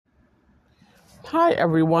Hi,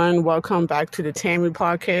 everyone. Welcome back to the Tammy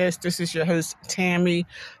podcast. This is your host, Tammy.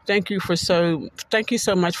 Thank you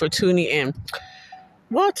so much for tuning in.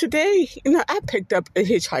 Well, today, I picked up a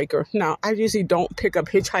hitchhiker. Now, I usually don't pick up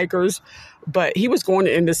hitchhikers, but he was going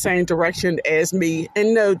in the same direction as me.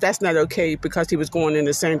 And no, that's not okay because he was going in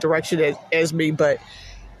the same direction as me, but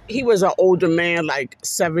he was an older man, like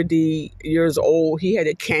 70 years old. He had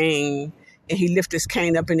a cane and he lifted his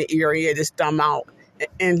cane up in the air. He had his thumb out.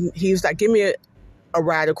 And he was like, give me a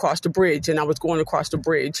ride across the bridge. And I was going across the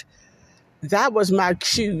bridge. That was my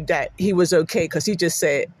cue that he was okay because he just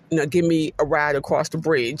said, give me a ride across the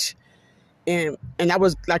bridge. And I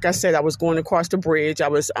was, like I said, I was going across the bridge. I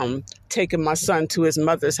was taking my son to his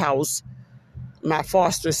mother's house, my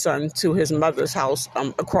foster son to his mother's house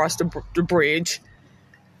across the bridge.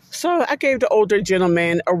 So I gave the older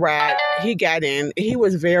gentleman a ride. He got in. He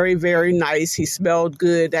was very, very nice. He smelled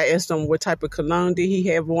good. I asked him what type of cologne did he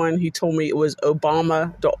have on. He told me it was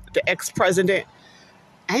Obama, the ex-president.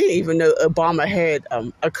 I didn't even know Obama had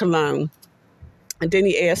a cologne. And then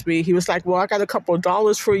he asked me, he was like, well, I got a couple of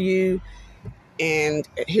dollars for you and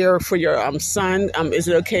here for your son. Is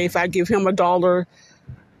it okay if I give him $1?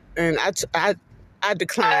 And I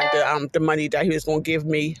declined the money that he was going to give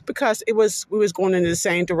me because we was going in the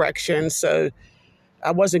same direction, so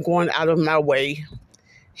I wasn't going out of my way.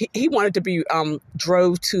 He wanted to be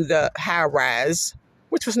drove to the high rise,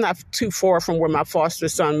 which was not too far from where my foster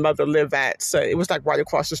son mother lived at, so it was like right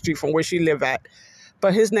across the street from where she lived at.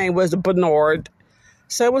 But his name was Bernard,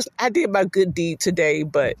 so I did my good deed today,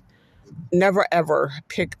 but never ever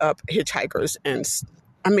pick up hitchhikers. And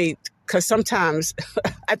because sometimes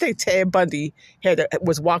I think Ted Bundy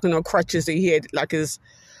was walking on crutches and he had like a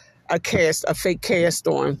fake cast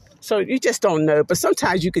on. So you just don't know. But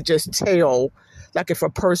sometimes you could just tell, like if a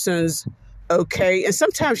person's okay. And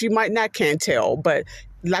sometimes you might not can tell. But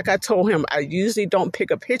like I told him, I usually don't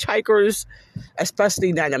pick up hitchhikers,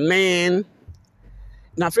 especially not a man.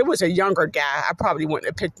 Now, if it was a younger guy, I probably wouldn't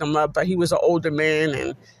have picked him up. But he was an older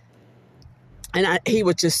man, and he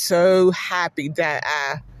was just so happy that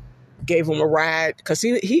I gave him a ride because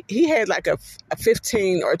he had like a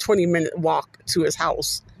 15 or 20-minute walk to his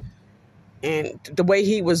house. And the way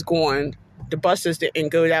he was going, the buses didn't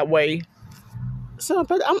go that way. So,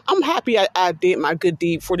 but I'm happy I did my good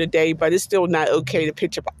deed for the day, but it's still not okay to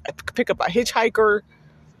pick up a hitchhiker.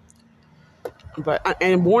 But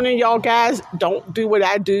and warning y'all guys, don't do what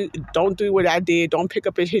I do. Don't do what I did. Don't pick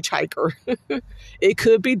up a hitchhiker. It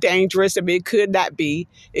could be dangerous. it could not be.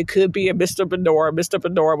 It could be a Mr. Bernard. Mr.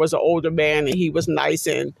 Bernard was an older man and he was nice,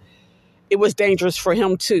 and it was dangerous for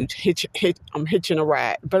him too. I'm hitching a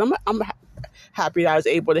ride, but I'm happy that I was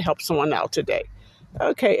able to help someone out today.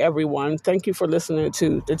 Okay, everyone. Thank you for listening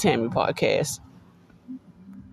to the Tammy podcast.